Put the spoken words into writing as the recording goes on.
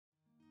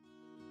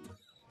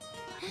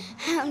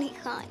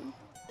Hownicon.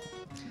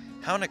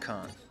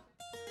 Hownicon.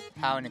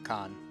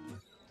 Hownicon.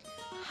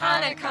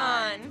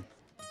 Hownicon.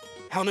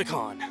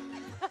 Hownicon.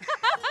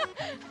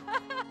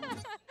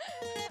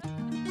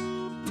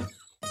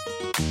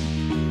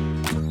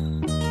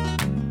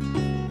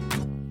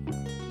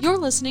 You're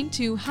listening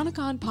to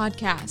Hownicon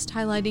Podcast,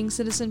 highlighting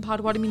Citizen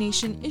Potawatomi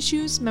Nation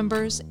issues,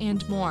 members,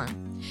 and more.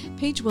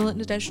 Paige Willett,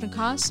 Nadesh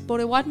Nakas,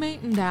 Borewadme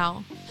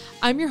Ndao.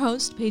 I'm your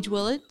host, Paige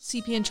Willett,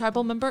 CPN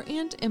Tribal member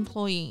and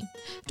employee.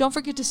 Don't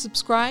forget to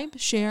subscribe,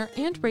 share,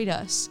 and rate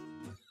us.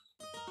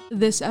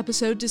 This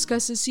episode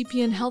discusses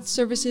CPN Health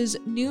Service's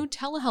new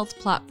telehealth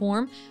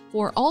platform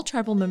for all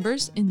tribal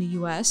members in the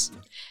U.S.,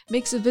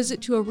 makes a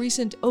visit to a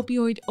recent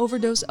opioid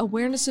overdose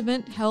awareness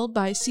event held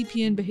by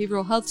CPN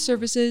Behavioral Health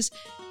Services,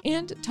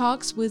 and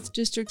talks with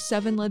District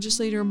 7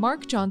 Legislator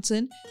Mark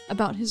Johnson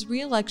about his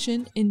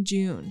reelection in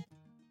June.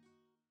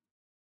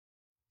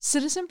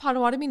 Citizen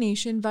Potawatomi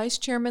Nation Vice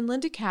Chairman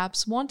Linda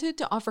Capps wanted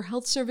to offer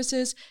health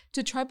services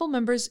to tribal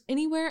members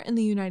anywhere in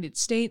the United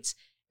States,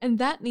 and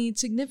that need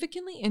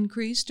significantly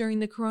increased during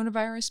the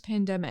coronavirus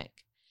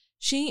pandemic.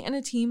 She and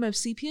a team of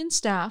CPN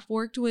staff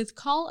worked with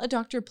Call a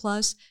Doctor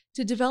Plus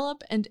to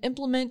develop and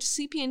implement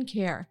CPN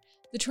Care,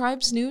 the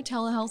tribe's new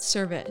telehealth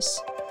service.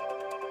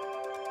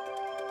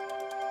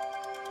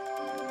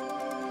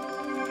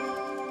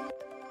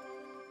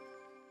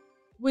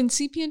 When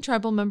CPN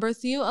tribal member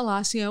Theo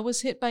Alasia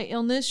was hit by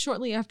illness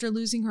shortly after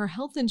losing her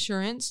health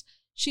insurance,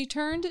 she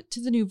turned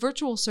to the new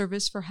virtual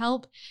service for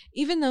help,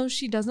 even though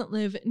she doesn't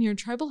live near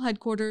tribal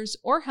headquarters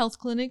or health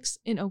clinics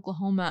in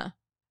Oklahoma.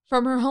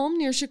 From her home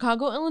near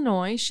Chicago,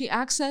 Illinois, she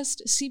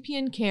accessed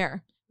CPN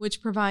Care,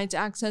 which provides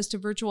access to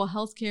virtual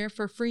health care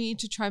for free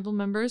to tribal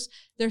members,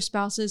 their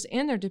spouses,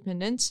 and their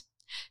dependents,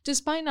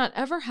 despite not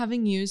ever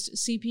having used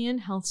CPN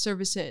Health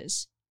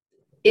Services.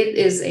 It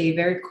is a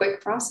very quick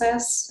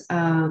process.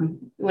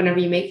 Whenever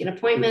you make an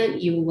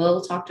appointment, you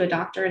will talk to a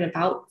doctor in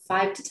about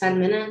 5 to 10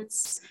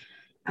 minutes.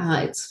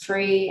 It's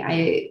free.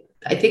 I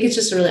think it's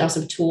just a really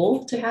awesome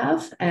tool to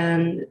have,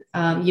 and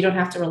you don't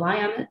have to rely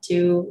on it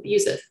to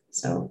use it.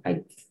 So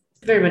I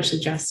very much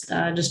suggest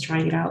just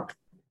trying it out.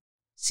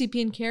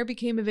 CPN Care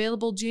became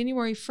available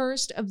January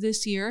 1st of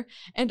this year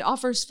and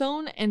offers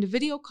phone and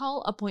video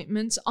call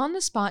appointments on the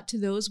spot to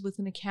those with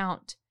an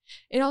account.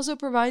 It also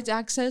provides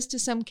access to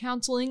some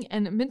counseling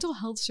and mental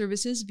health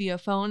services via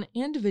phone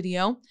and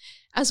video,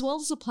 as well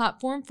as a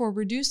platform for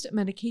reduced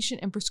medication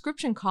and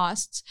prescription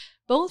costs,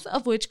 both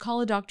of which Call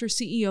a Doctor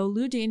CEO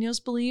Lou Daniels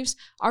believes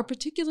are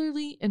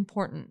particularly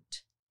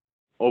important.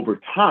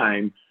 Over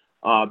time,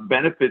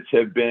 benefits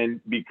have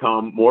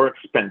become more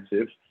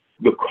expensive.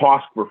 The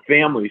cost for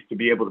families to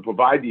be able to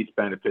provide these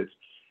benefits.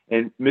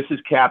 And Mrs.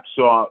 Capps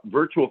saw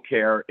virtual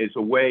care as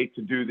a way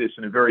to do this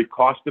in a very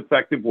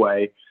cost-effective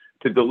way,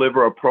 to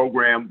deliver a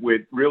program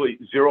with really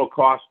zero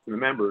cost to the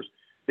members.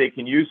 They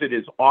can use it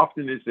as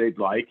often as they'd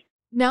like.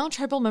 Now,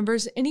 tribal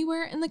members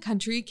anywhere in the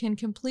country can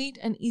complete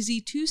an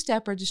easy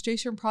 2-step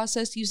registration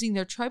process using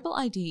their tribal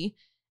ID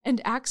and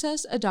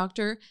access a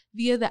doctor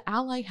via the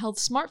Ally Health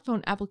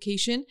smartphone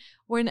application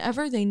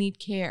whenever they need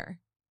care.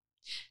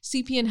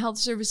 CPN Health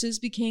Services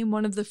became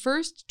one of the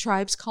first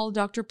tribes Call a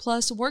Doctor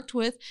Plus worked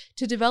with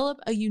to develop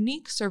a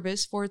unique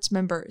service for its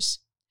members.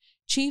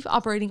 Chief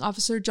Operating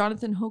Officer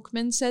Jonathan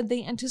Hochman said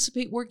they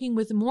anticipate working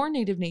with more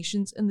Native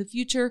nations in the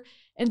future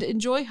and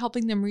enjoy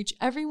helping them reach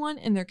everyone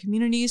in their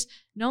communities,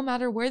 no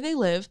matter where they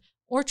live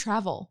or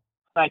travel.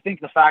 I think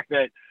the fact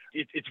that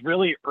it's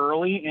really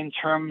early in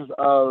terms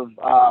of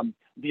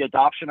the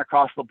adoption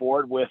across the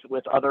board with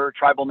other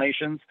tribal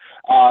nations,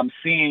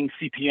 seeing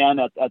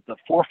CPN at the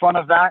forefront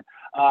of that,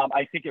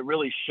 I think it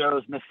really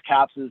shows Ms.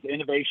 Capps'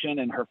 innovation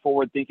and her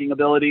forward-thinking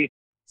ability.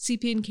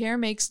 CPN Care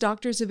makes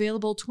doctors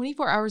available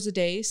 24 hours a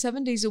day,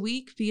 7 days a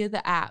week via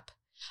the app.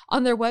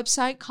 On their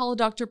website, Call a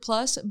Doctor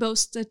Plus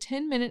boasts a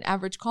 10-minute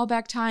average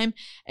callback time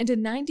and a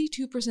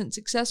 92%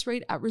 success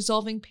rate at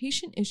resolving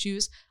patient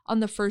issues on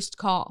the first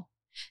call.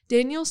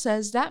 Daniel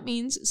says that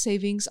means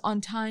savings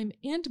on time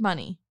and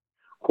money.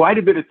 Quite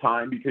a bit of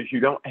time, because you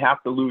don't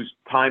have to lose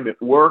time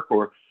at work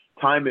or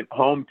time at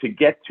home to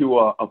get to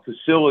a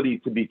facility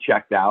to be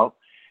checked out.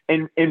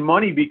 And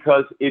money,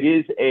 because it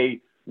is a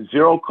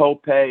zero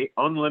copay,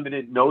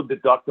 unlimited, no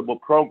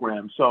deductible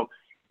program. So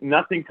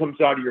nothing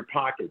comes out of your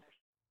pocket.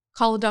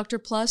 Call a Doctor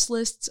Plus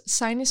lists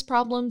sinus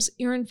problems,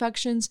 ear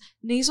infections,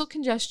 nasal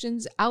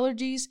congestions,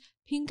 allergies,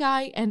 pink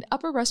eye, and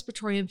upper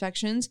respiratory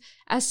infections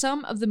as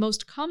some of the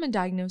most common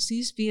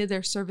diagnoses via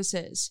their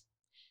services.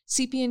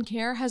 CPN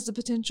Care has the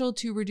potential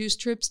to reduce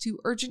trips to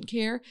urgent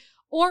care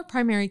or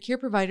primary care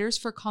providers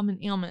for common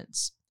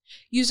ailments.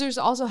 Users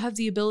also have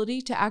the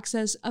ability to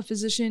access a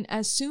physician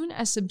as soon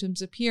as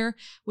symptoms appear,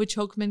 which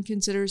Hochman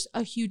considers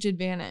a huge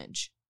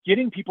advantage.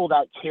 Getting people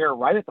that care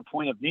right at the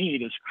point of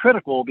need is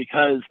critical,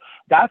 because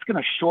that's going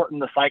to shorten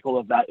the cycle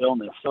of that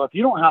illness. So if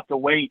you don't have to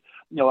wait,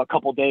 a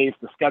couple days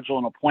to schedule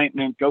an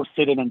appointment, go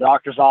sit in a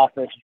doctor's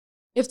office.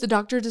 If the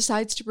doctor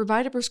decides to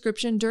provide a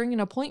prescription during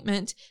an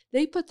appointment,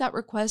 they put that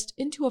request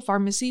into a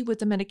pharmacy with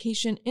the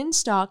medication in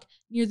stock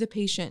near the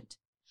patient.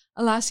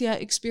 Alasia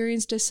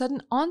experienced a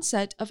sudden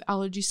onset of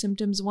allergy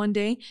symptoms one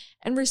day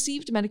and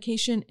received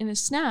medication in a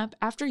snap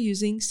after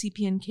using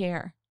CPN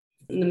Care.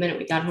 The minute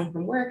we got home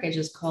from work, I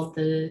just called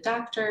the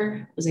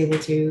doctor, was able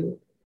to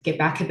get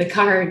back in the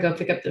car and go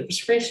pick up the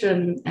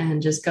prescription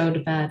and just go to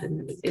bed.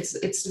 And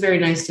it's very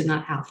nice to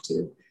not have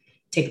to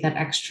take that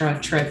extra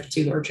trip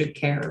to urgent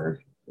care or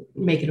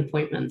make an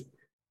appointment.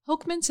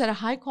 Hochman said a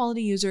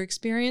high-quality user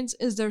experience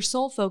is their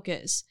sole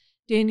focus.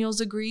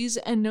 Daniels agrees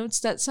and notes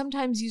that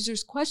sometimes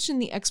users question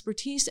the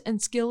expertise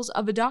and skills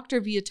of a doctor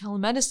via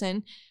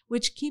telemedicine,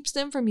 which keeps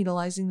them from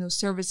utilizing those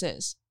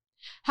services.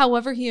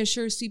 However, he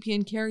assures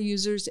CPN Care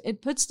users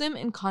it puts them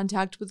in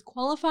contact with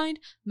qualified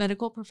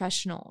medical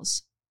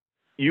professionals.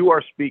 You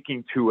are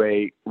speaking to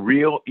a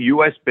real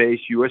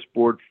U.S.-based, U.S.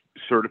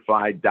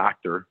 board-certified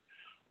doctor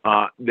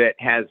that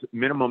has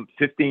minimum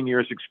 15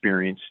 years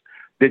experience,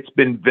 that's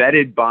been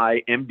vetted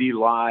by MD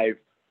Live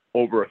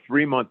over a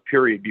 3-month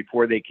period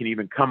before they can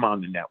even come on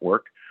the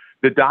network.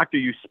 The doctor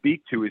you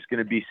speak to is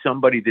going to be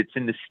somebody that's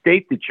in the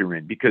state that you're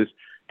in, because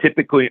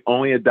typically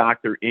only a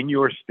doctor in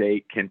your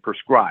state can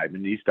prescribe,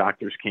 and these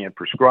doctors can't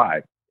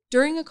prescribe.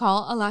 During a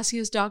call,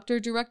 Alasia's doctor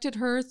directed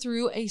her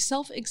through a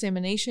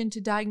self-examination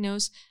to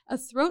diagnose a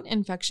throat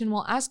infection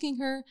while asking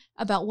her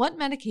about what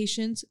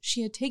medications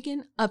she had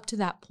taken up to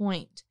that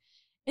point.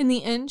 In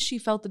the end, she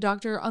felt the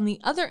doctor on the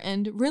other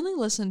end really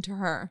listened to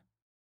her.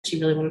 She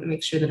really wanted to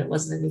make sure that it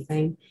wasn't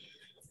anything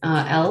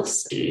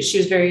else. She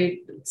was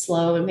very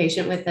slow and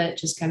patient with it,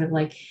 just kind of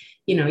like,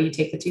 you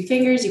take the 2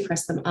 fingers, you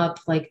press them up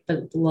like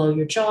below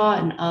your jaw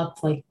and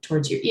up like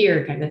towards your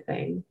ear kind of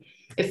thing.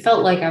 It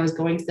felt like I was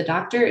going to the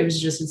doctor. It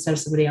was just instead of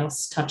somebody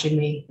else touching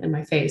me in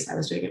my face, I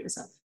was doing it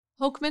myself.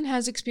 Hochman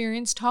has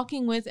experience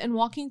talking with and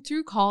walking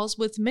through calls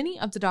with many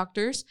of the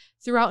doctors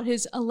throughout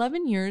his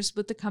 11 years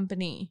with the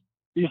company.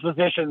 These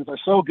physicians are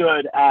so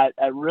good at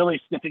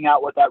really sniffing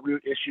out what that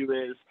root issue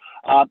is,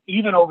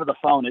 even over the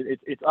phone.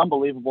 It's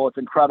unbelievable. It's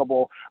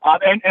incredible.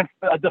 And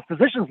the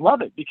physicians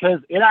love it because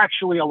it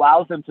actually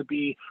allows them to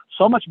be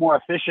so much more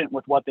efficient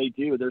with what they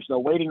do. There's no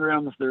waiting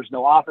rooms. There's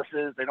no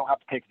offices. They don't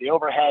have to pay for the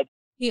overhead.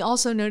 He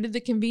also noted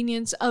the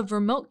convenience of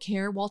remote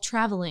care while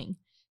traveling.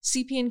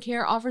 CPN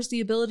Care offers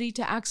the ability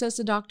to access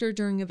a doctor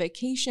during a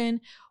vacation,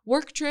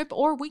 work trip,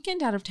 or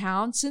weekend out of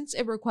town since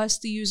it requests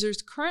the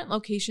user's current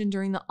location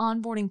during the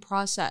onboarding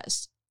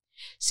process.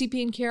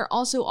 CPN Care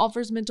also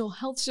offers mental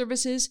health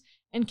services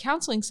and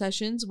counseling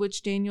sessions,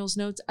 which Daniels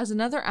notes as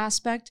another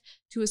aspect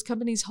to his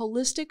company's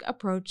holistic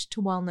approach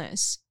to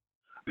wellness.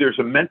 There's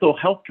a mental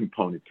health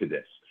component to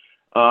this.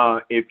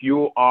 If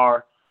you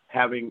are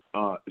having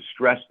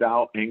stressed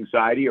out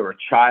anxiety, or a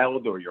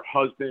child or your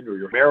husband or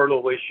your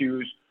marital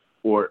issues,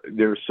 or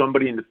there's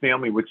somebody in the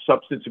family with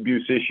substance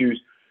abuse issues,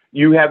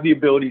 you have the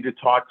ability to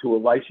talk to a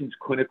licensed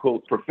clinical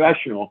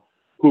professional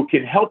who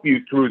can help you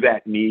through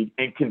that need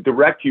and can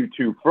direct you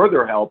to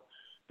further help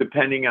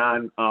depending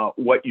on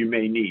what you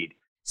may need.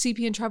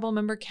 CPN tribal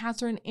member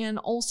Catherine Ann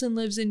Olson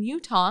lives in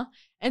Utah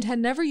and had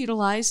never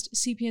utilized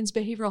CPN's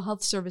behavioral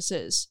health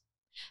services.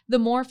 The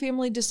Moore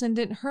family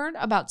descendant heard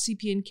about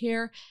CPN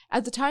Care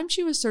at the time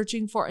she was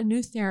searching for a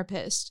new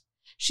therapist.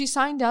 She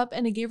signed up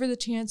and it gave her the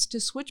chance to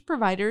switch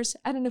providers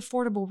at an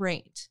affordable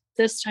rate.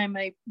 This time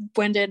I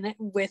went in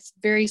with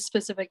very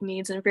specific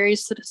needs and very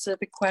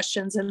specific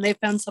questions, and they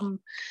found someone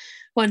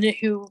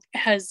who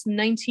has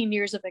 19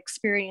 years of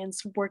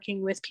experience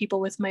working with people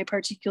with my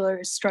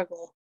particular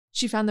struggle.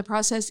 She found the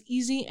process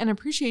easy and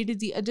appreciated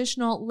the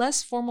additional,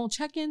 less formal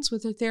check-ins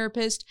with her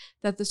therapist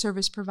that the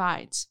service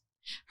provides.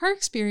 Her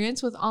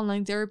experience with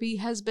online therapy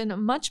has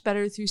been much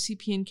better through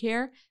CPN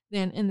Care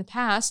than in the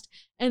past,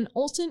 and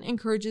Olson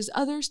encourages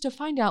others to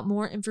find out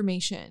more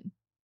information.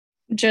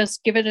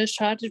 Just give it a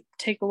shot to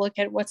take a look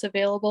at what's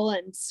available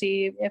and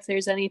see if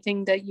there's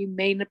anything that you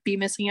may be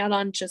missing out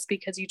on just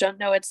because you don't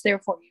know it's there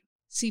for you.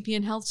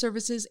 CPN Health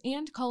Services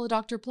and Call a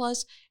Doctor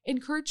Plus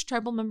encourage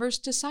tribal members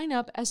to sign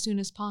up as soon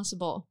as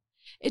possible.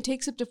 It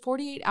takes up to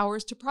 48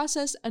 hours to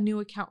process a new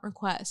account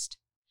request.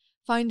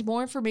 Find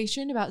more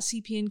information about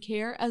CPN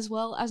Care as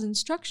well as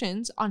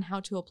instructions on how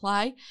to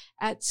apply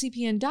at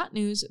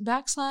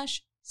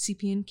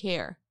cpn.news/CPN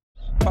Care.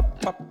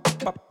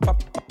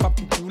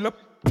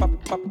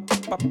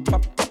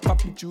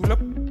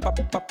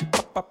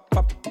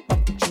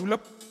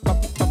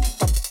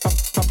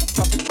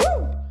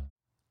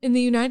 In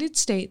the United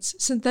States,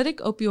 synthetic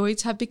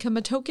opioids have become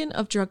a token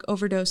of drug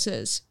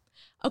overdoses.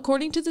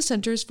 According to the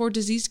Centers for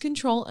Disease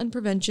Control and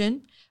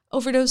Prevention,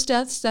 overdose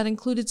deaths that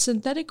included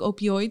synthetic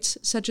opioids,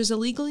 such as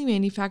illegally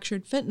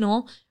manufactured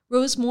fentanyl,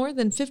 rose more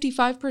than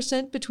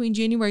 55% between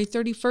January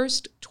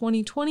 31st,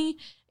 2020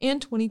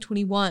 and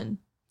 2021.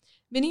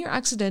 Many are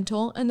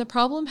accidental, and the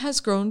problem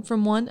has grown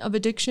from one of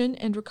addiction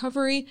and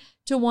recovery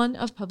to one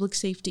of public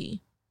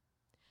safety.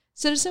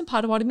 Citizen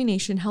Potawatomi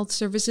Nation Health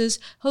Services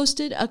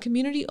hosted a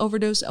community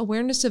overdose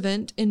awareness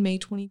event in May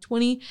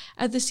 2020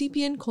 at the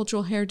CPN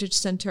Cultural Heritage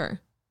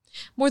Center.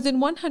 More than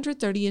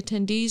 130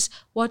 attendees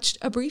watched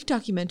a brief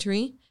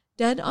documentary,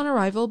 Dead on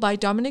Arrival by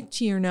Dominic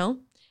Tierno,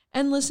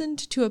 and listened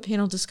to a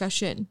panel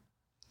discussion.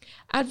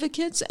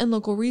 Advocates and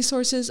local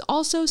resources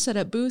also set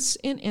up booths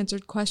and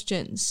answered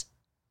questions.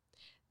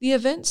 The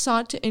event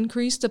sought to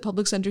increase the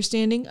public's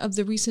understanding of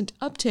the recent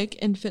uptick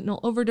in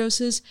fentanyl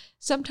overdoses,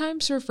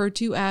 sometimes referred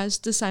to as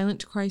the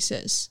silent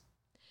crisis.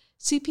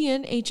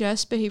 CPN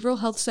HS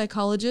behavioral health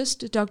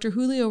psychologist Dr.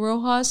 Julio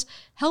Rojas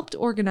helped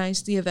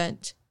organize the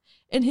event.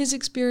 In his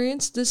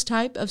experience, this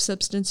type of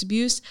substance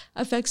abuse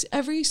affects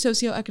every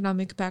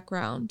socioeconomic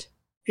background.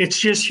 It's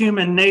just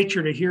human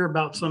nature to hear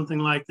about something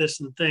like this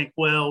and think,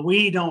 well,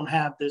 we don't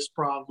have this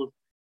problem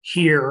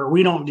here, or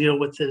we don't deal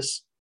with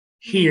this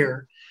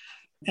here.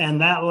 And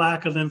that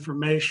lack of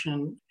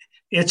information,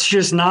 it's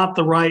just not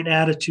the right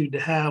attitude to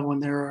have when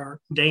there are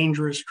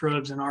dangerous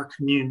drugs in our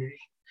community.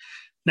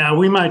 Now,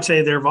 we might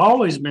say there have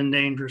always been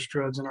dangerous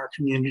drugs in our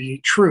community,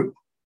 true,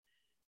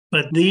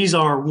 but these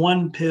are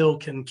one pill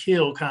can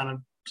kill kind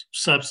of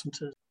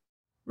substances.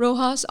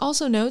 Rojas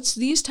also notes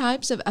these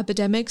types of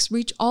epidemics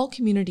reach all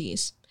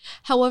communities.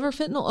 However,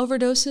 fentanyl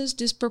overdoses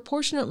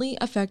disproportionately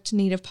affect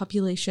Native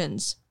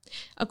populations.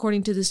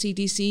 According to the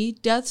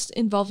CDC, deaths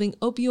involving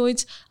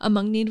opioids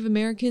among Native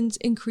Americans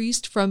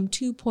increased from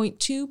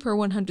 2.2 per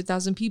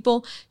 100,000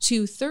 people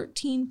to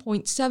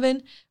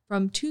 13.7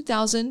 from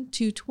 2000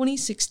 to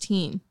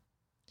 2016.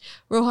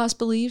 Rojas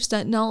believes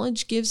that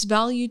knowledge gives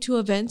value to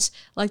events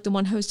like the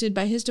one hosted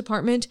by his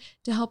department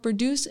to help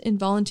reduce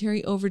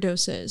involuntary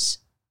overdoses.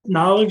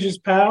 Knowledge is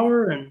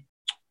power, and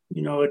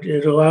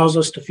it allows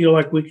us to feel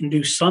like we can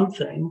do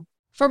something.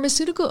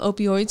 Pharmaceutical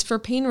opioids for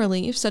pain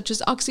relief, such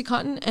as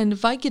Oxycontin and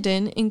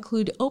Vicodin,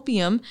 include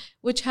opium,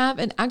 which have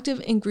an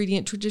active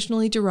ingredient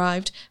traditionally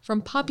derived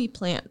from poppy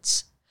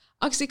plants.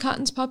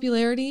 Oxycontin's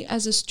popularity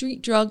as a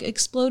street drug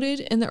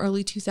exploded in the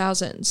early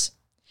 2000s.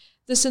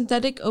 The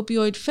synthetic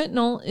opioid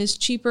fentanyl is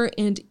cheaper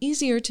and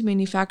easier to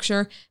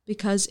manufacture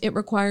because it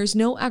requires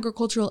no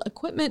agricultural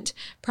equipment,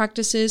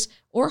 practices,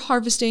 or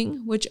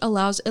harvesting, which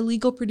allows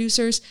illegal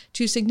producers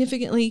to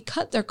significantly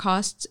cut their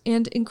costs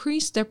and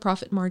increase their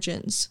profit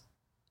margins.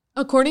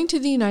 According to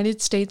the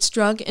United States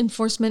Drug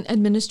Enforcement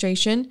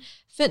Administration,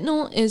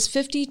 fentanyl is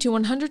 50 to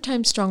 100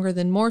 times stronger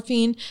than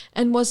morphine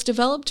and was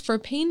developed for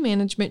pain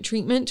management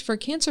treatment for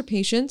cancer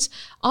patients,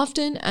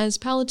 often as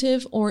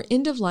palliative or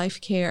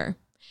end-of-life care.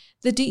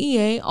 The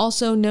DEA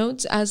also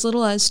notes as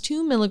little as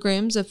 2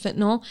 milligrams of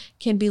fentanyl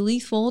can be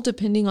lethal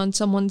depending on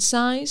someone's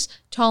size,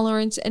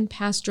 tolerance, and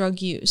past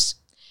drug use.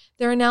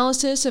 Their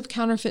analysis of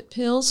counterfeit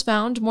pills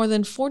found more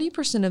than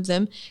 40% of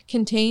them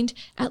contained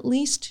at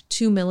least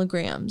 2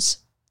 milligrams.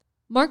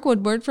 Mark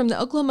Woodward from the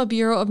Oklahoma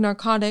Bureau of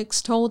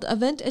Narcotics told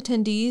event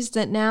attendees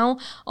that now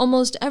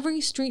almost every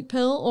street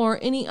pill or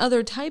any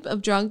other type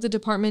of drug the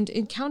department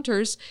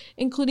encounters,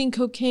 including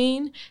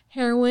cocaine,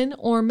 heroin,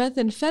 or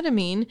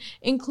methamphetamine,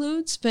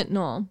 includes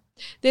fentanyl.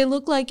 They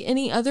look like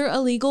any other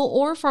illegal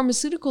or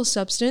pharmaceutical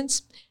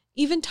substance,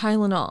 even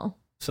Tylenol.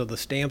 So the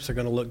stamps are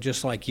going to look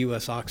just like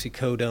U.S.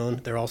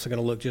 oxycodone. They're also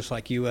going to look just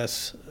like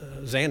U.S.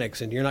 Xanax,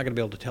 and you're not going to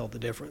be able to tell the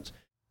difference.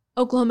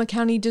 Oklahoma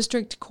County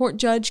District Court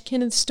Judge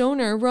Kenneth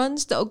Stoner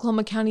runs the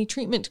Oklahoma County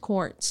Treatment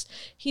Courts.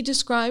 He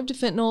described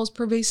fentanyl's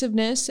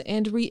pervasiveness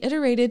and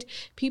reiterated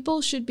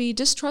people should be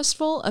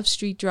distrustful of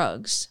street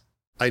drugs.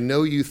 I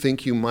know you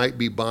think you might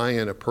be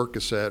buying a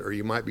Percocet or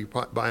you might be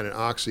buying an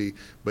Oxy,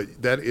 but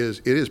it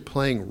is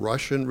playing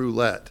Russian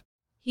roulette.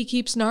 He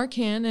keeps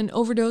Narcan, an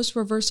overdose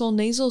reversal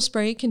nasal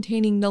spray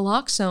containing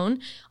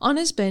naloxone, on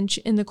his bench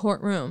in the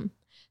courtroom.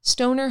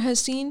 Stoner has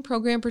seen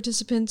program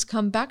participants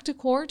come back to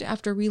court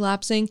after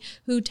relapsing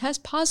who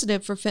test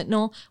positive for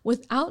fentanyl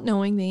without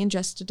knowing they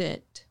ingested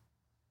it.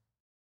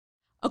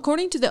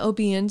 According to the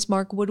OBN's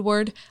Mark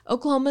Woodward,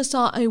 Oklahoma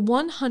saw a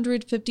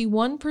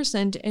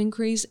 151%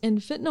 increase in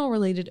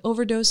fentanyl-related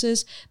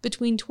overdoses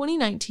between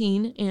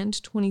 2019 and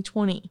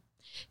 2020.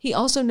 He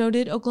also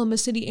noted Oklahoma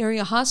City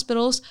area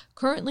hospitals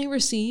currently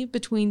receive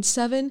between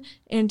 7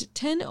 and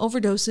 10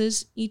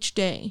 overdoses each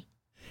day.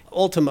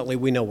 Ultimately,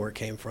 we know where it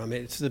came from.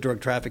 It's the drug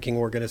trafficking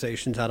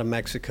organizations out of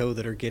Mexico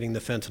that are getting the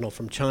fentanyl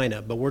from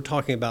China. But we're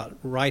talking about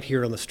right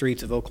here on the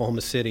streets of Oklahoma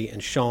City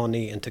and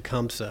Shawnee and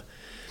Tecumseh.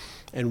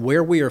 And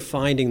where we are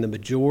finding the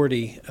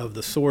majority of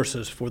the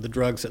sources for the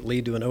drugs that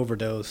lead to an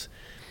overdose,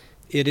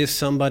 it is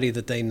somebody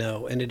that they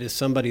know, and it is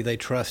somebody they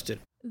trusted.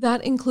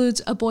 That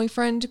includes a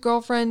boyfriend,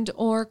 girlfriend,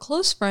 or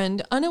close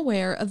friend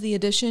unaware of the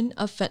addition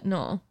of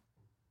fentanyl.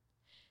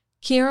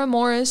 Kiara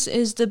Morris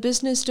is the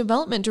Business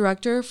Development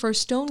Director for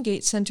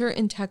Stonegate Center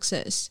in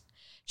Texas.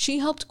 She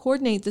helped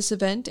coordinate this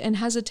event and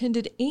has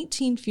attended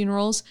 18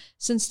 funerals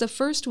since the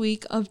first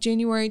week of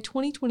January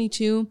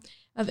 2022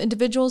 of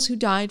individuals who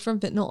died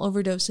from fentanyl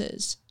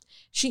overdoses.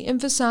 She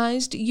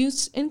emphasized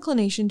youth's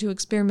inclination to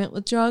experiment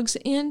with drugs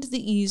and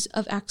the ease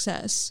of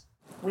access.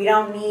 We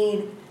don't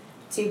need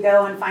to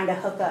go and find a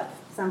hookup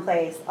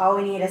someplace. All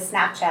we need is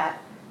Snapchat,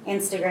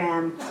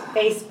 Instagram,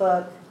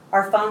 Facebook,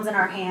 our phones in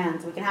our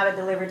hands. We can have it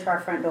delivered to our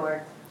front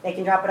door. They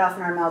can drop it off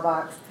in our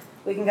mailbox.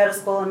 We can go to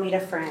school and meet a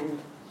friend.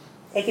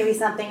 It can be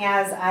something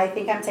as, I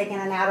think I'm taking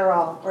an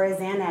Adderall or a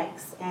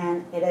Xanax,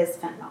 and it is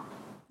fentanyl.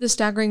 The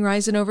staggering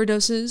rise in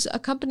overdoses,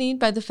 accompanied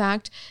by the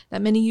fact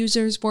that many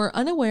users were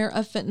unaware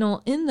of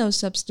fentanyl in those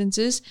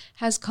substances,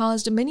 has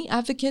caused many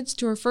advocates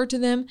to refer to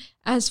them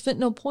as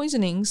fentanyl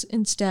poisonings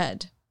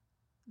instead.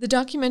 The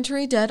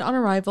documentary Dead on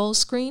Arrival,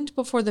 screened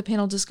before the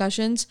panel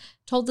discussions,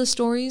 told the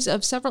stories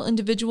of several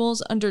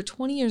individuals under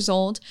 20 years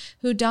old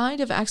who died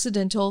of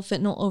accidental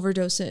fentanyl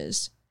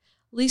overdoses.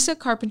 Lisa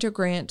Carpenter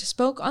Grant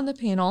spoke on the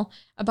panel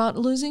about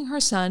losing her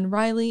son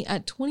Riley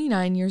at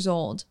 29 years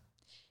old.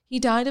 He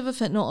died of a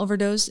fentanyl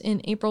overdose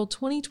in April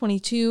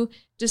 2022,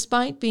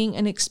 despite being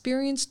an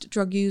experienced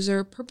drug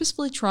user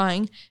purposefully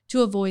trying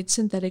to avoid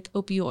synthetic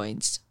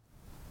opioids.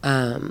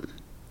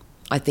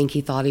 I think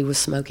he thought he was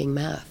smoking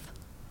meth,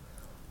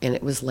 and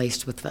it was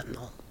laced with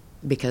fentanyl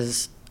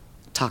because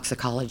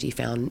toxicology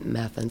found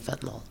meth and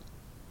fentanyl.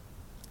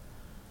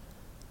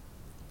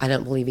 I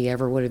don't believe he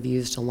ever would have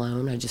used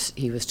alone.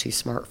 He was too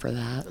smart for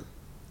that.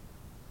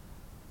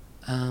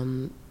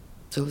 So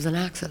it was an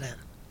accident.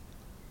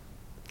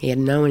 He had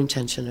no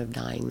intention of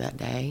dying that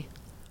day.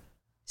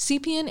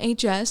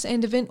 CPNHS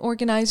and event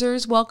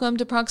organizers welcomed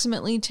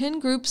approximately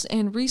 10 groups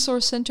and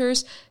resource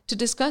centers to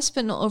discuss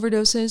fentanyl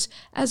overdoses,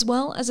 as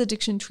well as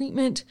addiction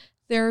treatment,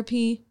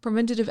 therapy,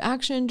 preventative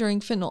action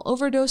during fentanyl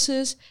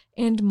overdoses,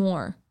 and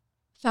more.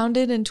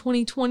 Founded in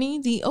 2020,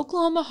 the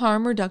Oklahoma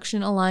Harm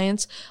Reduction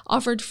Alliance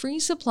offered free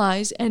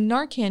supplies and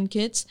Narcan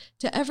kits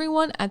to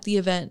everyone at the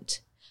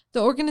event.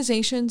 The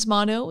organization's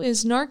motto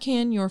is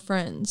Narcan Your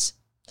Friends.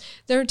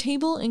 Their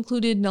table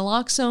included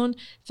naloxone,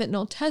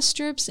 fentanyl test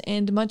strips,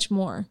 and much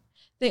more.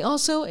 They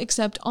also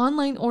accept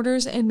online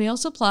orders and mail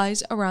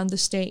supplies around the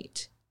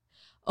state.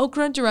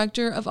 Okra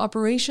Director of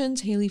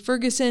Operations Haley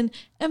Ferguson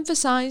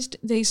emphasized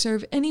they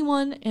serve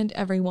anyone and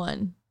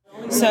everyone.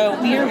 So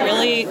we are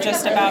really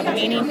just about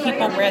meeting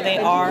people where they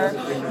are,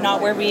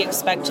 not where we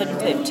expect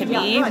them to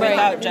be,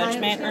 without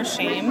judgment or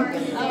shame.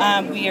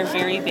 We are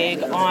very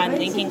big on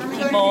linking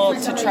people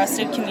to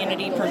trusted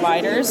community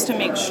providers to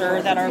make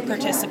sure that our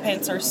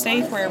participants are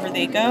safe wherever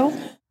they go.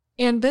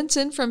 Ann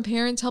Benson from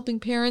Parents Helping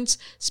Parents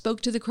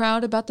spoke to the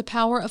crowd about the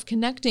power of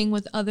connecting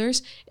with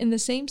others in the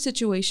same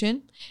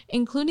situation,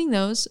 including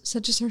those,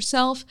 such as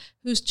herself,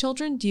 whose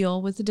children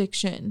deal with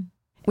addiction.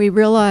 We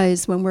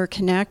realize when we're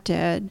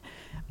connected,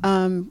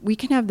 we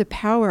can have the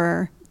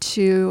power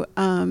to,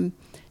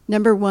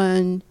 number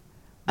one,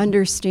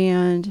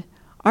 understand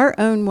our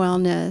own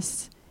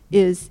wellness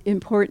is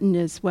important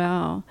as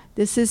well.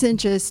 This isn't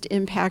just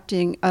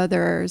impacting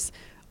others.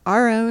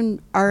 Our own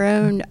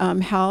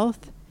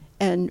health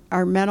and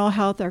our mental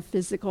health, our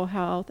physical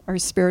health, our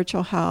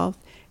spiritual health,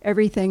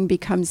 everything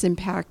becomes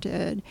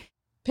impacted.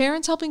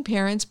 Parents Helping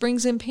Parents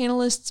brings in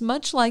panelists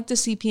much like the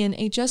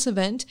CPNHS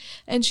event,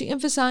 and she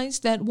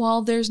emphasized that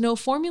while there's no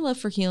formula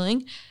for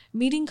healing,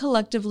 meeting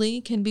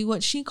collectively can be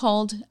what she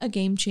called a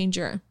game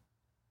changer.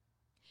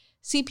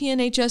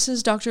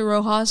 CPNHS's Dr.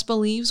 Rojas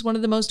believes one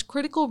of the most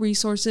critical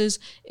resources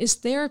is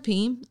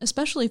therapy,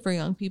 especially for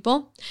young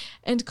people,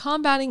 and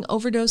combating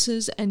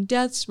overdoses and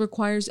deaths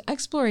requires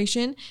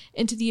exploration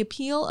into the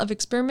appeal of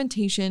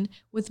experimentation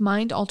with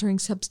mind-altering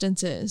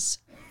substances.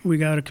 We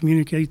got to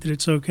communicate that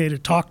it's okay to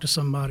talk to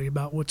somebody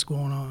about what's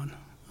going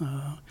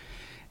on.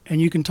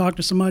 And you can talk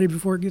to somebody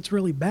before it gets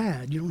really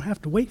bad. You don't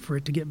have to wait for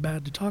it to get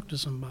bad to talk to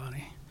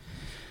somebody.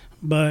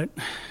 But,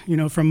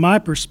 from my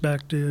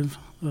perspective,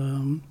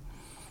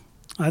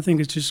 I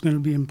think it's just going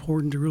to be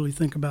important to really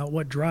think about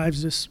what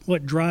drives this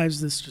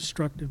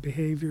destructive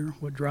behavior,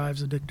 what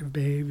drives addictive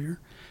behavior.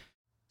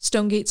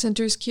 Stonegate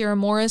Center's Kiera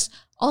Morris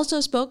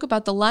also spoke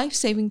about the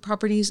life-saving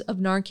properties of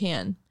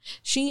Narcan.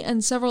 She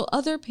and several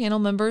other panel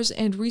members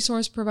and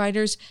resource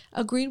providers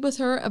agreed with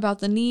her about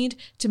the need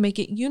to make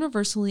it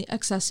universally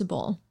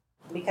accessible.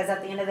 Because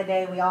at the end of the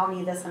day, we all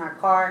need this in our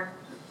car,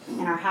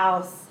 in our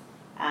house,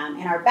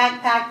 in our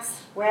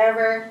backpacks,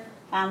 wherever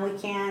we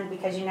can,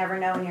 because you never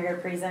know when you're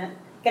going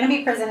to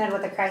be presented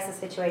with a crisis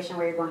situation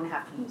where you're going to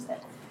have to use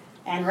it.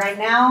 And right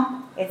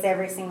now, it's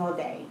every single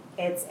day.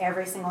 It's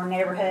every single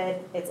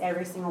neighborhood. It's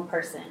every single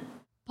person.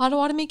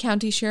 Pottawatomie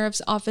County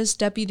Sheriff's Office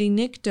Deputy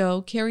Nick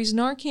Doe carries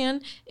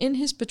Narcan in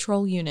his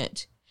patrol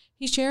unit.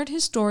 He shared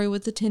his story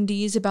with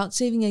attendees about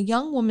saving a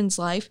young woman's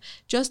life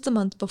just the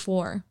month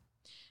before.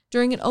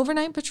 During an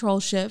overnight patrol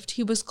shift,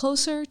 he was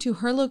closer to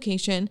her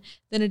location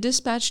than a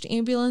dispatched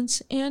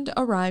ambulance and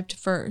arrived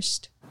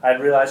first. I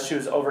realized she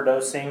was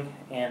overdosing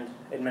and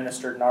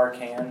administered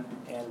Narcan,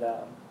 and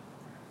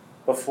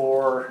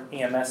before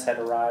EMS had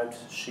arrived,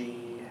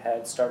 she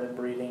had started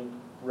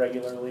breathing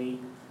regularly.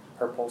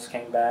 Her pulse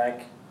came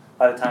back.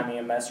 By the time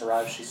EMS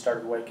arrived, she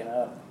started waking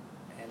up,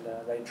 and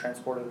they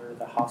transported her to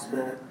the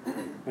hospital.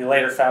 We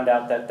later found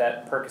out that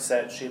that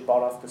Percocet she had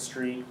bought off the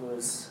street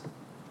was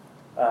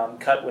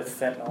cut with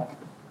fentanyl.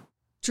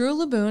 Drew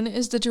Laboon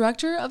is the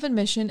Director of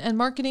Admission and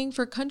Marketing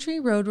for Country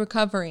Road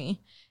Recovery.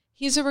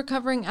 He's a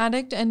recovering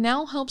addict and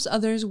now helps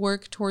others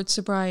work towards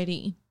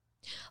sobriety.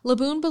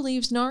 Laboon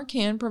believes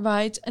Narcan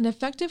provides an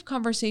effective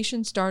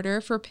conversation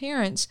starter for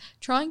parents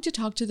trying to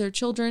talk to their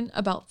children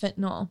about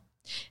fentanyl.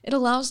 It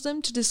allows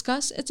them to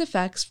discuss its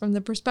effects from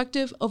the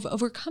perspective of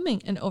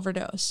overcoming an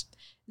overdose.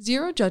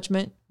 zero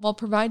judgment while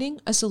providing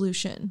a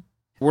solution.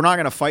 We're not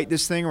going to fight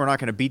this thing. We're not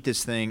going to beat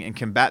this thing and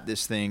combat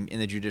this thing in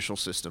the judicial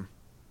system.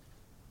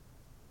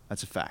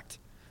 That's a fact.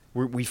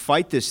 We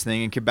fight this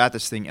thing and combat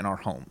this thing in our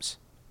homes.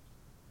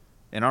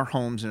 In our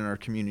homes and in our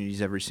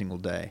communities every single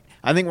day.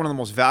 I think one of the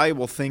most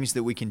valuable things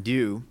that we can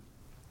do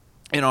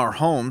in our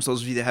homes,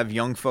 those of you that have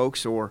young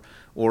folks or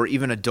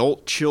even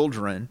adult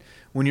children,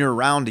 when you're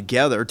around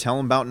together, tell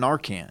them about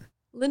Narcan.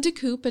 Linda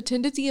Coop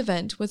attended the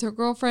event with her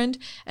girlfriend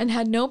and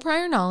had no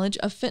prior knowledge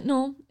of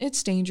fentanyl,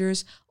 its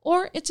dangers,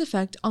 or its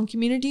effect on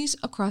communities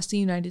across the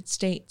United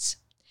States.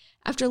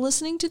 After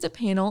listening to the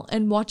panel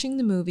and watching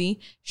the movie,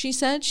 she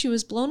said she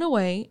was blown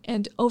away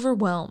and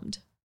overwhelmed.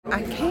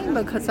 I came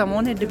because I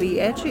wanted to be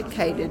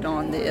educated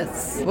on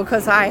this,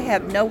 because I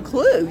have no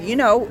clue. You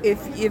know,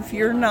 if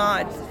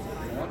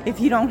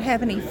you don't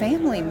have any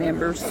family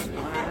members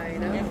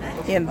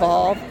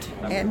involved,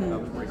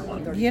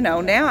 and, you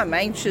know, now I'm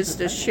anxious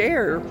to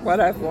share what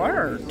I've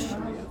learned.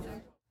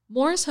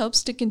 Morris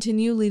hopes to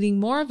continue leading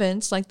more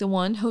events like the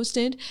one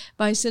hosted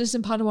by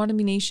Citizen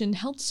Potawatomi Nation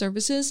Health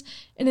Services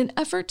in an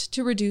effort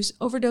to reduce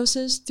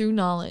overdoses through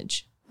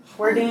knowledge.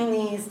 We're doing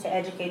these to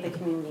educate the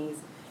communities.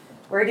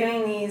 We're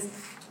doing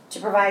these to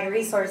provide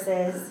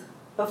resources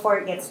before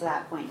it gets to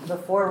that point,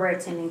 before we're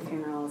attending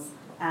funerals.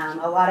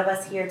 A lot of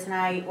us here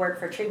tonight work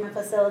for treatment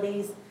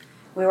facilities.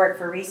 We work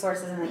for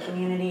resources in the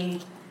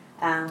community.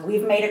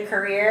 We've made a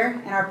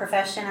career in our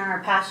profession and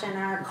our passion and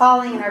our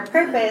calling and our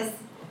purpose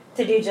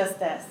to do just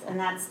this, and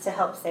that's to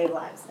help save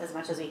lives as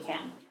much as we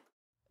can.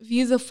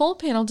 View the full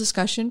panel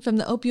discussion from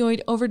the Opioid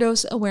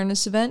Overdose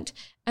Awareness event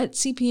at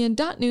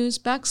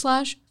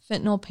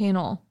cpn.news/fentanyl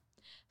panel.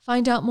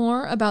 Find out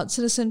more about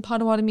Citizen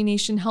Potawatomi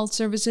Nation Health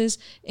Services,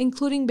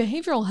 including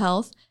behavioral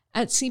health,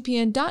 at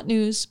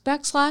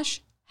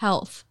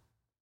cpn.news/health.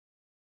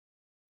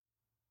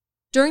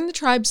 During the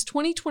tribe's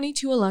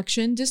 2022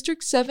 election,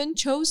 District 7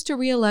 chose to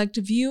re-elect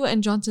View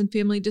and Johnson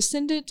family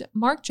descendant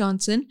Mark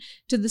Johnson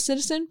to the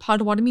Citizen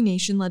Potawatomi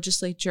Nation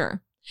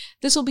Legislature.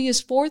 This will be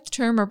his fourth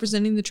term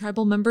representing the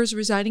tribal members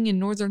residing in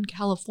Northern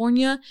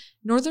California,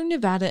 Northern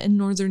Nevada, and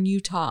Northern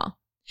Utah.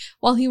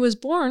 While he was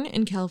born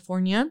in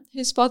California,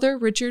 his father,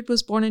 Richard,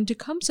 was born in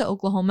Tecumseh,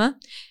 Oklahoma,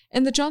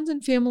 and the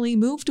Johnson family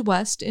moved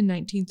west in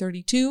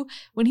 1932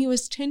 when he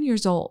was 10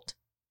 years old.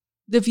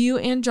 The View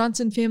and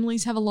Johnson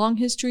families have a long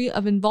history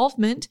of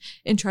involvement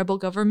in tribal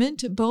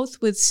government,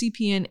 both with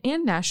CPN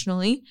and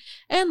nationally,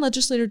 and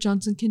Legislator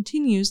Johnson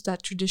continues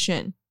that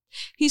tradition.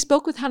 He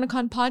spoke with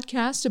Hanakon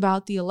Podcast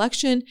about the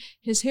election,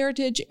 his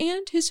heritage,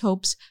 and his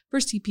hopes for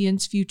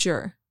CPN's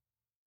future.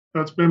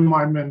 That's been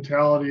my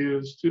mentality,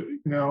 is to,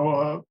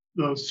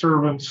 the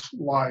servant's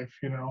life,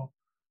 and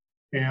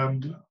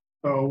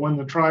when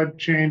the tribe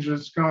changed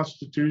its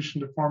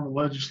constitution to form a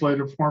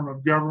legislative form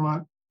of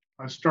government,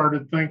 I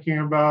started thinking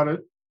about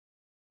it.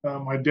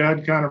 My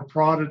dad kind of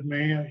prodded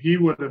me. He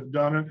would have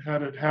done it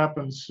had it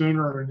happened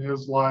sooner in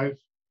his life.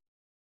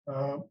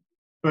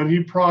 But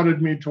he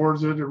prodded me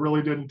towards it. It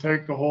really didn't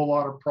take a whole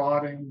lot of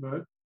prodding.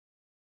 But,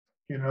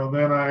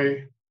 then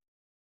I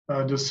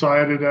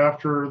decided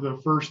after the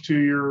first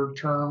 2-year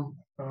term,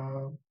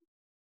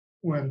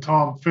 when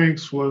Tom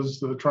Finks was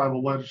the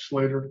tribal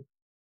legislator,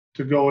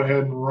 to go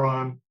ahead and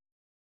run.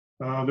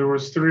 There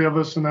was 3 of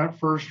us in that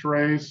first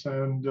race,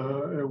 and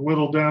it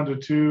whittled down to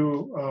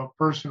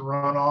 2-person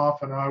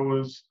runoff, and I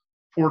was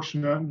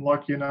fortunate and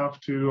lucky enough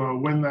to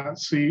win that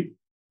seat.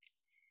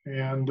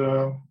 And,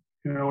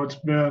 it's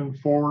been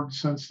forward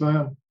since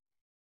then.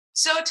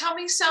 So tell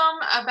me some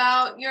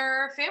about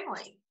your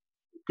family.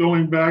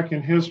 Going back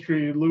in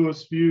history,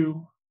 Lewis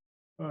View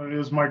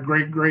is my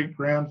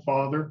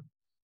great-great-grandfather.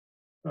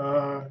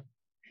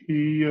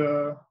 He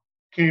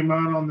came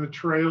out on the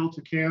trail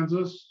to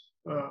Kansas,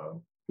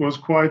 was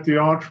quite the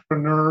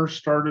entrepreneur,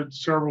 started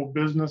several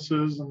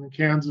businesses in the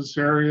Kansas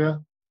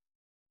area.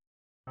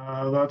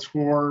 That's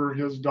where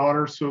his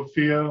daughter,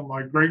 Sophia,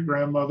 my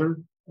great-grandmother,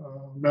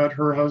 met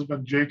her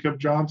husband, Jacob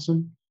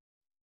Johnson.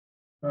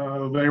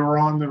 They were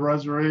on the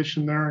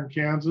reservation there in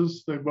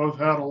Kansas. They both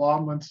had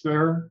allotments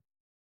there.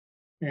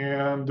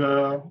 And,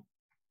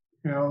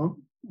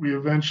 we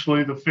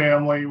eventually, the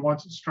family,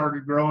 once it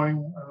started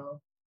growing,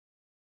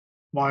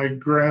 my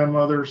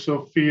grandmother,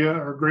 Sophia,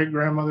 or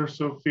great-grandmother,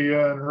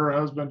 Sophia, and her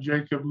husband,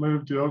 Jacob,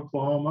 moved to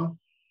Oklahoma.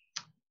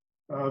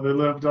 They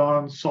lived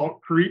on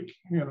Salt Creek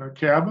in a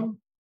cabin.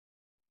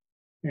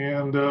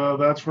 And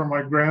that's where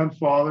my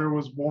grandfather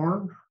was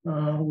born.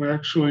 We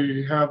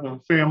actually have a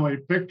family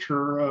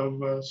picture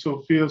of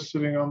Sophia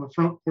sitting on the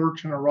front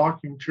porch in a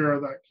rocking chair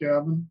of that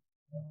cabin,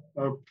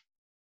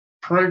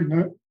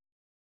 pregnant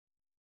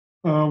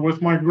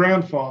with my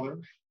grandfather.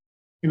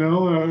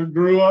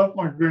 Grew up,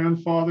 my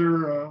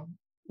grandfather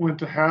went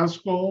to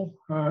Haskell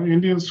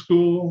Indian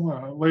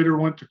School, later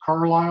went to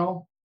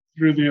Carlisle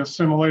through the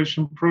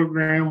assimilation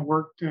program,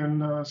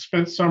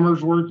 spent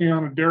summers working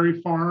on a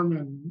dairy farm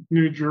in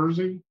New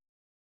Jersey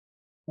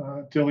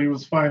until he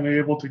was finally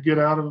able to get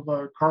out of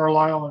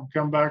Carlisle and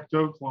come back to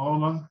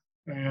Oklahoma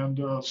and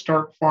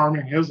start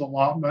farming his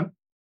allotment.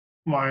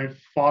 My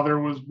father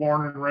was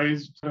born and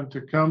raised in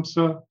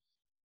Tecumseh,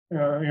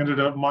 Ended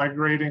up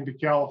migrating to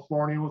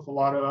California with a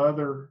lot of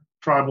other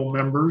tribal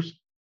members.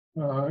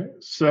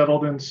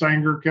 Settled in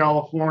Sanger,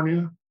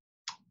 California.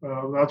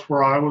 That's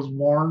where I was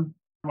born.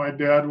 My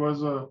dad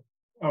was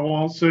I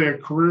won't say a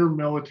career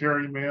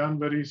military man,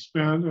 but he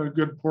spent a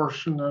good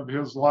portion of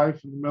his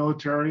life in the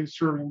military,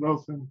 serving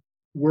both in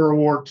World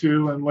War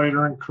II and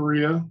later in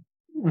Korea.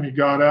 When he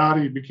got out,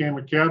 he became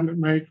a cabinet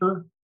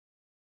maker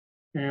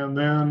and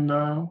then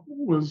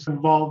was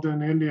involved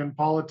in Indian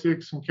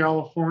politics in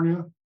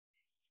California.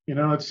 You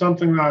know, it's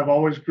something that I've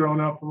always grown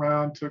up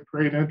around, took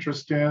great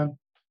interest in,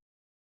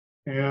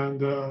 and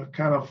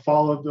kind of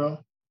followed the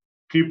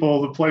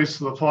people, the place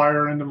of the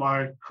fire into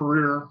my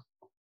career.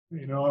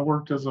 You know, I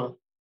worked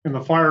in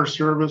the fire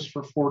service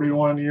for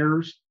 41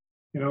 years.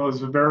 You know, it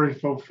was a very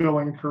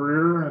fulfilling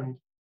career, and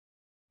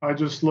I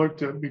just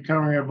looked at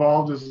becoming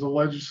involved as the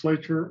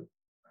legislature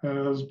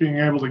as being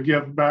able to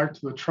give back to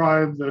the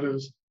tribe that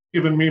has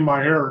given me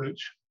my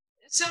heritage.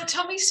 So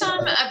tell me some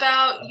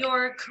about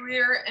your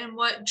career and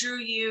what drew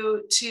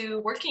you to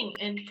working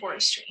in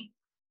forestry.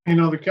 You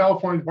know, the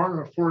California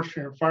Department of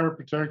Forestry and Fire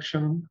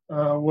Protection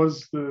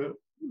was the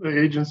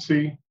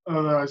agency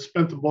that I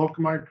spent the bulk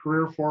of my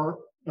career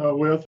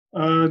with.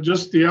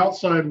 Just the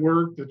outside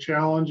work, the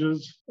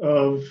challenges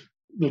of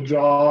the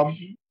job,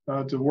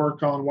 to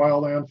work on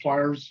wildland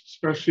fires,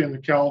 especially in the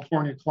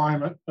California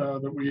climate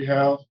that we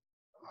have.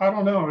 I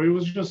don't know. It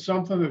was just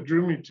something that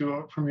drew me to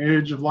it from the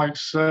age of like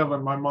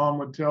 7. My mom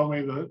would tell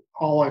me that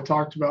all I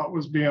talked about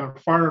was being a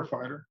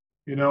firefighter.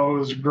 You know, it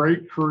was a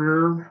great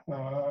career.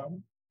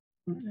 You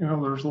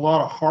know, there's a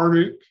lot of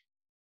heartache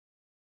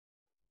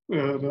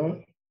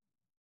that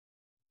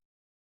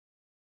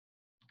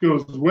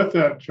goes with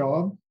that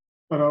job,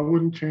 but I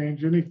wouldn't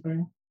change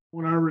anything.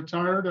 When I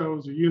retired, I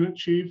was a unit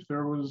chief.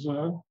 There was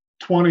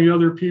 20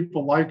 other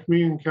people like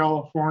me in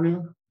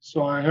California.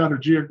 So I had a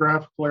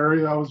geographical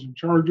area I was in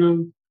charge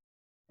of.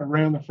 I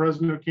ran the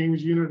Fresno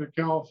Kings unit at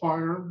CAL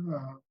FIRE.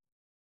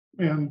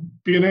 And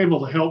being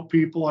able to help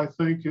people, I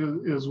think,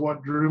 is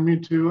what drew me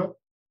to it.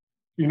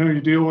 You know,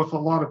 you deal with a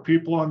lot of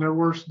people on their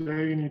worst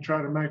day and you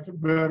try to make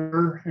it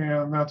better.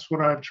 And that's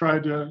what I've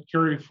tried to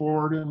carry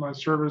forward in my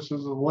service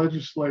as a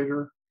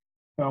legislator.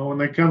 When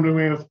they come to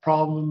me with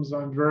problems,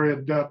 I'm very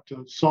adept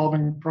at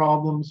solving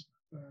problems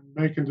and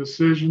making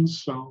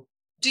decisions. So,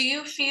 do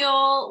you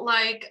feel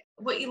like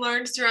what you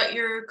learned throughout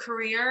your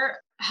career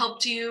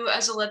helped you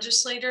as a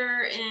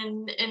legislator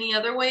in any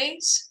other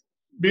ways?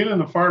 Being in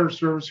the fire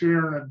service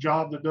here in a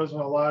job that doesn't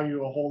allow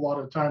you a whole lot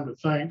of time to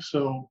think.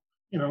 So,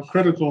 you know,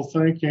 critical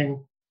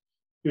thinking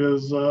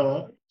is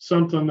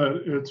something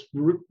that it's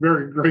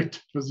very great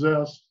to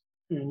possess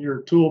in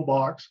your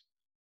toolbox.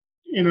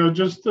 You know,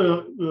 just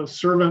the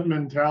servant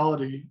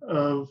mentality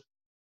of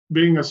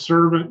being a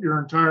servant your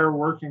entire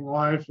working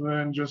life and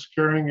then just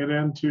carrying it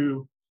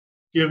into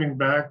giving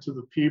back to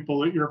the people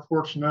that you're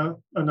fortunate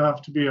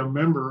enough to be a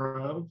member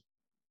of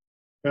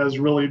has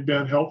really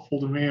been helpful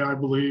to me, I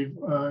believe.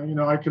 You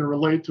know, I can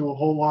relate to a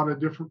whole lot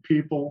of different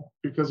people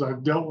because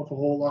I've dealt with a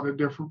whole lot of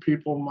different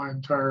people in my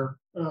entire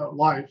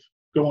life.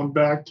 Going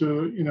back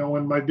to, you know,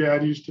 when my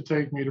dad used to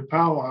take me to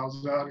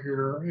powwows out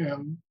here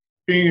and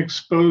being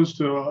exposed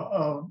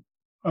to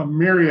a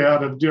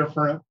myriad of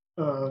different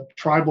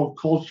tribal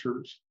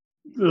cultures.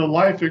 The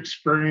life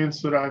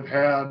experience that I've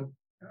had,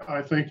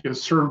 I think,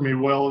 has served me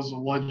well as a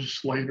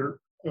legislator.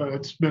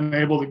 It's been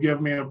able to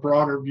give me a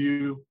broader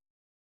view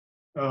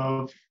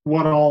of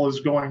what all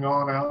is going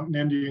on out in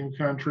Indian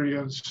country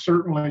and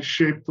certainly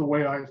shaped the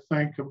way I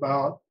think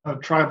about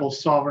tribal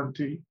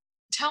sovereignty.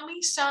 Tell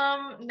me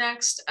some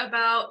next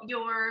about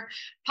your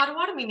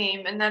Potawatomi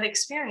name and that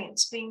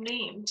experience being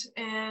named,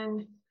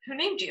 and who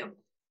named you?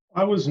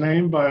 I was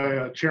named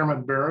by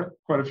Chairman Barrett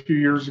quite a few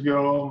years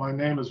ago. My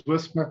name is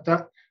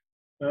Wismetak.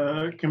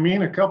 It can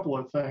mean a couple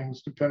of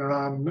things depending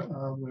on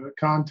the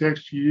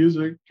context you use.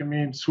 It can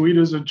mean sweet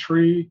as a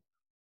tree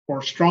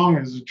or strong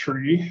as a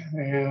tree.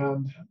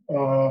 And,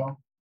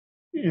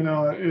 you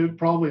know, it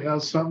probably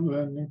has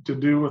something to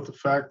do with the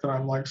fact that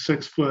I'm like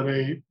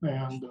 6'8"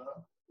 and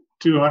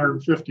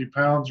 250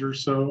 pounds or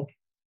so.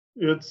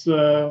 It's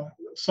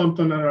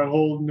something that I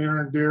hold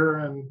near and dear,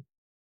 and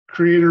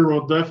Creator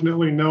will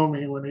definitely know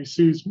me when he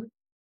sees me.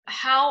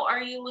 How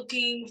are you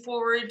looking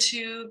forward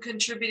to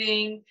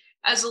contributing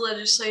as a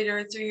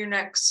legislator through your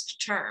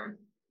next term?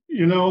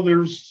 You know,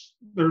 there's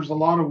a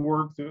lot of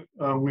work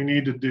that we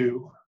need to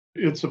do.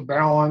 It's a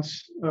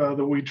balance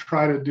that we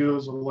try to do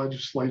as a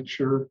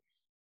legislature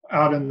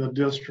out in the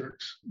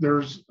districts.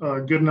 There's a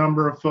good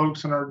number of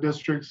folks in our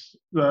districts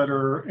that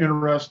are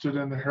interested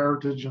in the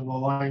heritage and the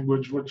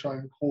language, which I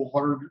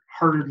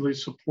wholeheartedly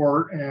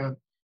support and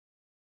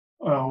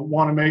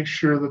want to make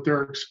sure that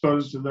they're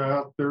exposed to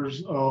that.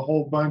 There's a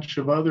whole bunch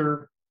of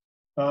other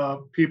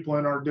people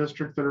in our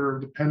district that are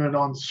dependent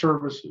on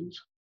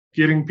services.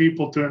 Getting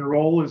people to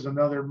enroll is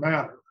another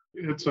matter.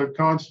 It's a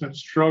constant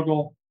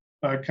struggle,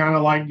 kind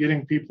of like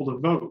getting people to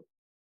vote.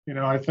 You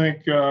know, I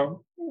think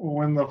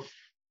when the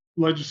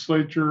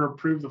legislature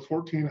approved the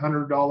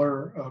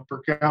 $1,400 per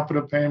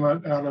capita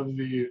payment out of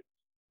the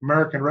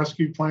American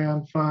Rescue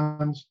Plan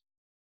funds,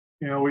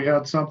 We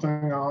had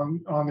something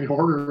on the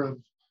order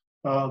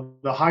of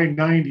the high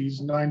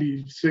 90s,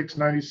 96,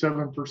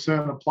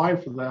 97% apply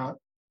for that.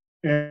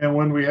 And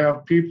when we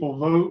have people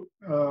vote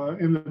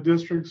in the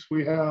districts,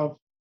 we have,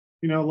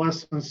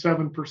 less than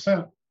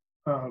 7%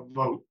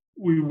 vote.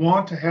 We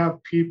want to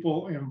have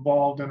people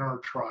involved in our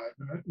tribe.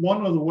 And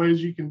one of the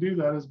ways you can do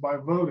that is by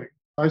voting.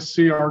 I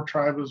see our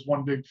tribe as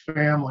one big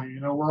family.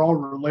 We're all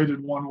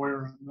related one way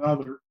or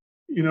another.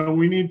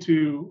 We need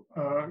to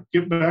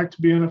get back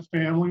to being a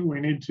family. We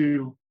need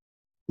to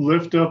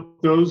lift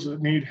up those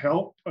that need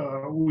help.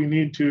 We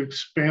need to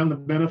expand the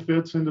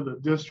benefits into the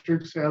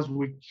districts as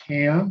we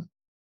can.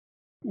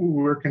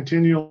 We're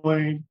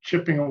continually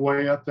chipping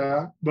away at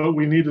that, but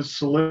we need to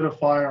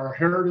solidify our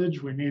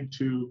heritage. We need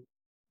to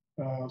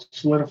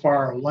solidify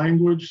our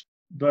language,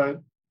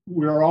 but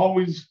we're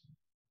always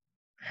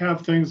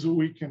have things that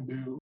we can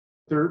do.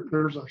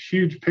 There's a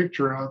huge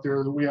picture out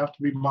there that we have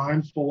to be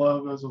mindful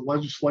of as a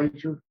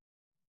legislature.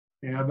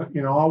 And,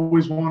 I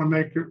always want to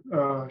make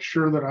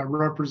sure that I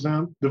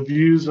represent the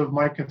views of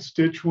my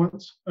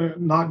constituents,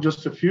 not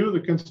just a few of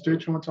the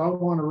constituents. I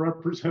want to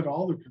represent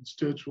all the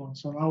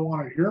constituents, and I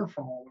want to hear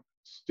from all the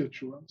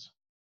constituents.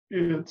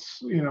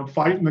 It's,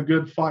 fighting the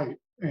good fight.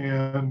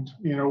 And,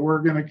 we're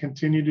going to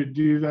continue to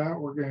do that.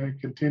 We're going to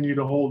continue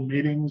to hold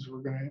meetings. We're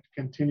going to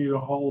continue to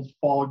hold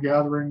fall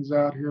gatherings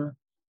out here.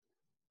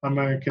 I'm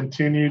going to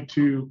continue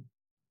to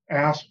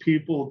ask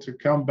people to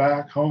come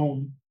back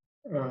home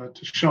to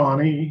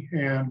Shawnee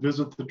and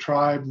visit the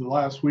tribe the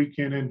last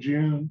weekend in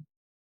June.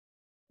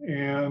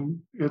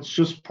 And it's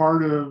just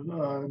part of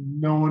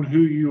knowing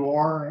who you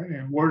are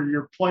and where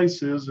your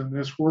place is in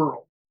this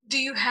world. Do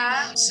you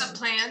have some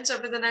plans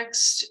over the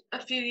next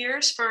few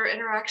years for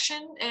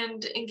interaction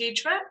and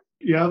engagement?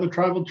 Yeah, the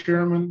tribal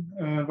chairman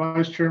and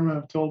vice chairman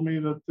have told me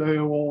that they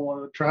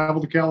will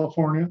travel to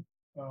California.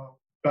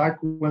 Back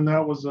when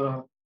that was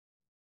a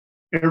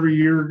every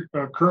year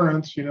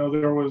occurrence,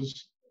 there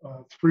was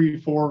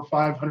 300, 400,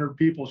 500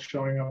 people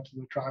showing up to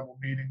the tribal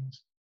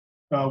meetings.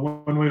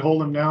 When we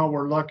hold them now,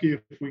 we're lucky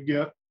if we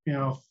get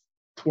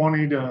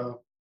 20 to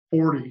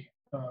 40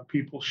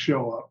 people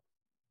show up.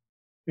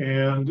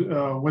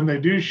 And when they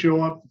do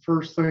show up, the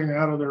first thing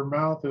out of their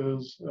mouth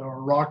is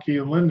Rocky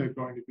and Linda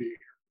going to be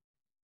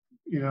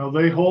here.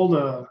 They hold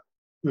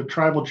the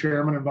tribal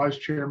chairman and vice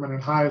chairman in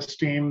high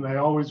esteem. They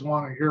always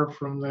want to hear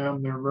from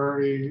them. They're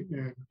very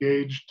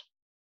engaged.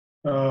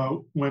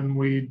 When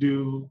we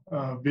do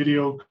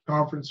video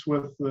conference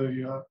with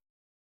the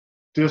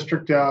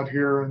district out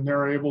here, and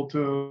they're able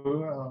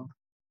to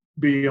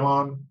be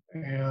on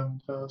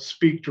and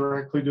speak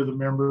directly to the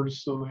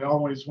members. So they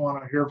always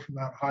want to hear from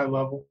that high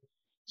level.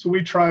 So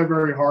we try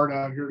very hard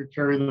out here to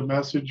carry the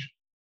message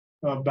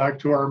back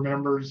to our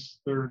members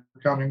that are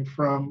coming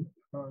from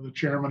the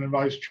chairman and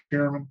vice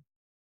chairman.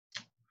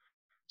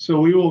 So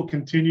we will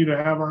continue to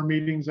have our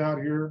meetings out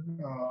here.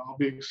 I'll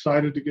be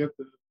excited to get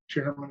the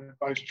chairman and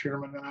vice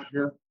chairman out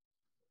here.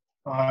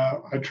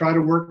 I try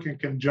to work in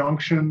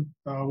conjunction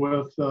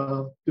with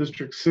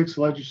District 6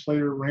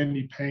 legislator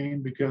Randy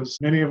Payne, because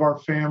many of our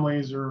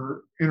families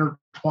are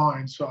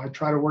intertwined. So I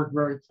try to work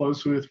very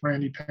closely with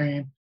Randy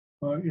Payne.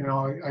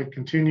 I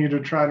continue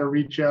to try to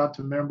reach out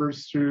to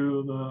members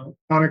through the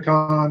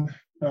Honacon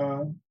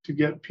to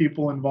get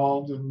people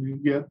involved and to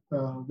get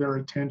their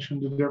attention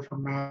to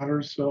different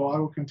matters. So I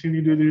will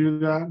continue to do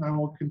that, and I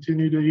will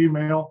continue to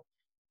email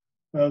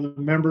the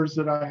members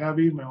that I have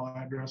email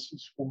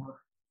addresses for.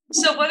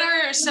 So what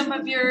are some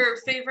of your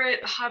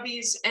favorite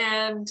hobbies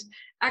and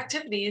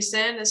activities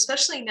then,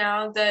 especially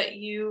now that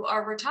you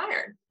are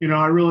retired?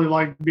 I really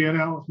like being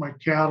out with my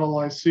cattle.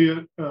 I see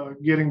it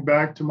getting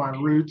back to my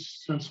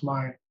roots, since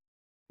my,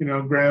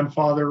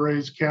 grandfather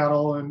raised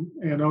cattle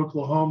in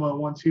Oklahoma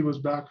once he was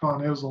back on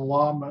his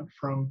allotment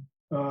from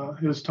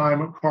his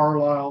time at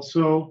Carlisle.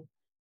 So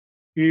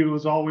he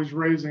was always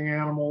raising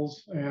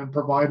animals and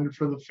providing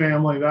for the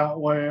family that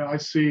way. I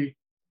see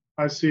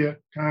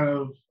it kind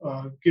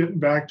of getting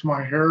back to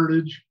my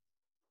heritage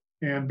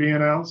and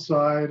being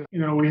outside.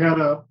 We had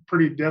a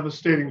pretty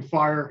devastating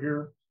fire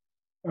here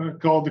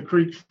called the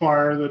Creek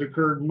Fire that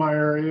occurred in my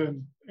area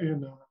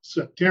in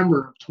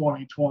September of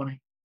 2020.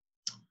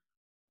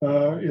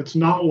 It's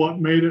not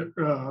what made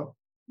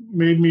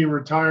me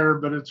retire,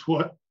 but it's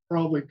what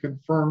probably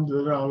confirmed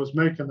that I was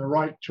making the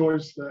right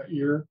choice that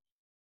year.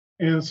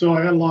 And so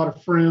I had a lot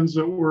of friends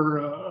that were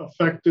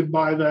affected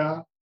by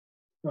that.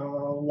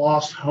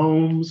 Lost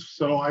homes.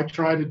 So I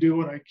try to do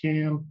what I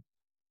can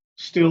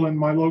still in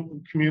my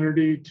local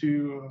community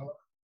to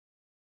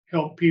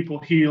help people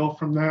heal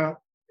from that.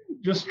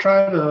 Just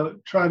try to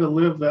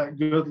live that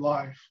good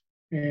life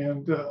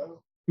and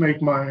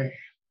make my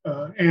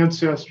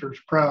ancestors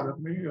proud of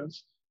me.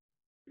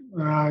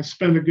 I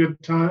spend a good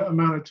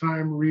amount of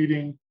time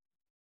reading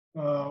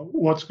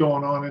what's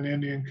going on in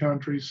Indian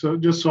country, so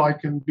just so I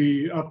can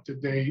be up to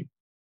date.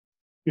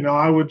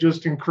 I would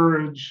just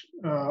encourage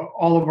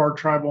all of our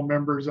tribal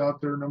members out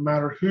there, no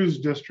matter whose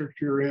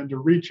district you're in, to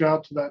reach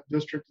out to that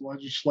district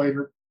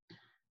legislator,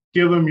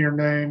 give them your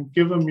name,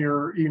 give them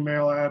your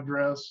email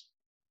address,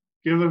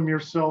 give them your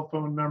cell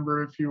phone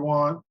number if you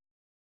want,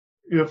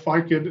 if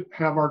I could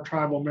have our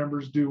tribal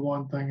members do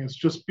one thing, is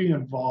just be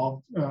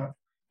involved.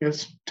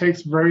 It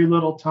takes very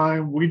little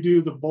time. We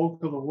do the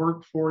bulk of the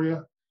work for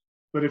you.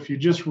 But if you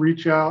just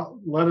reach out,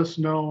 let us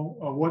know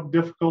what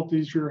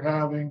difficulties you're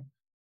having.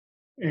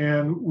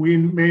 And we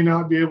may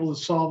not be able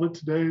to solve it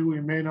today.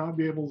 We may not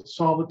be able to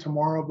solve it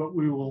tomorrow, but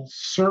we will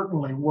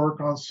certainly work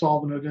on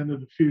solving it into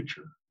the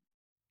future.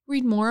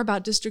 Read more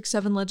about District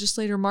 7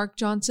 Legislator Mark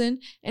Johnson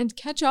and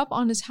catch up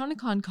on his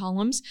HownCon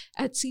columns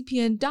at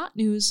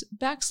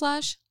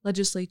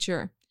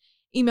cpn.news/legislature.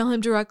 Email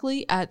him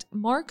directly at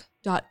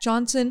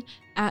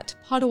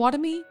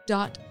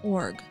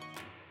mark.johnson@potawatomi.org.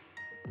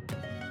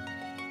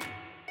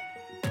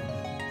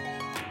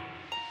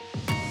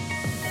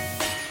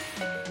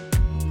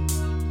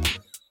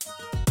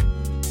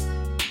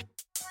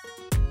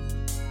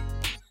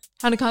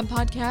 HownCon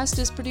Podcast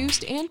is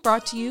produced and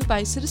brought to you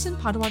by Citizen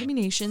Potawatomi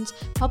Nation's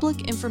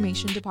Public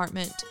Information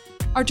Department.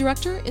 Our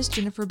director is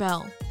Jennifer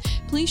Bell.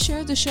 Please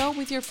share the show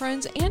with your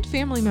friends and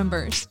family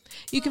members.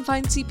 You can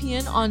find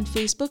CPN on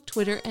Facebook,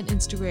 Twitter, and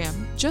Instagram.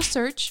 Just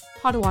search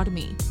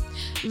Potawatomi.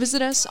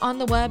 Visit us on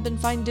the web and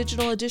find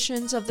digital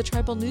editions of the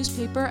tribal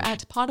newspaper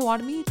at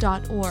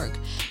potawatomi.org.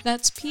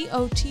 That's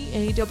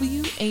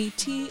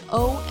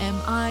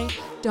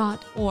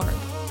POTAWATOMI.org.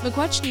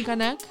 Miigwech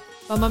Niikanek,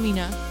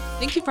 Bamamina.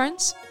 Thank you,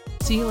 friends.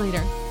 See you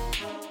later.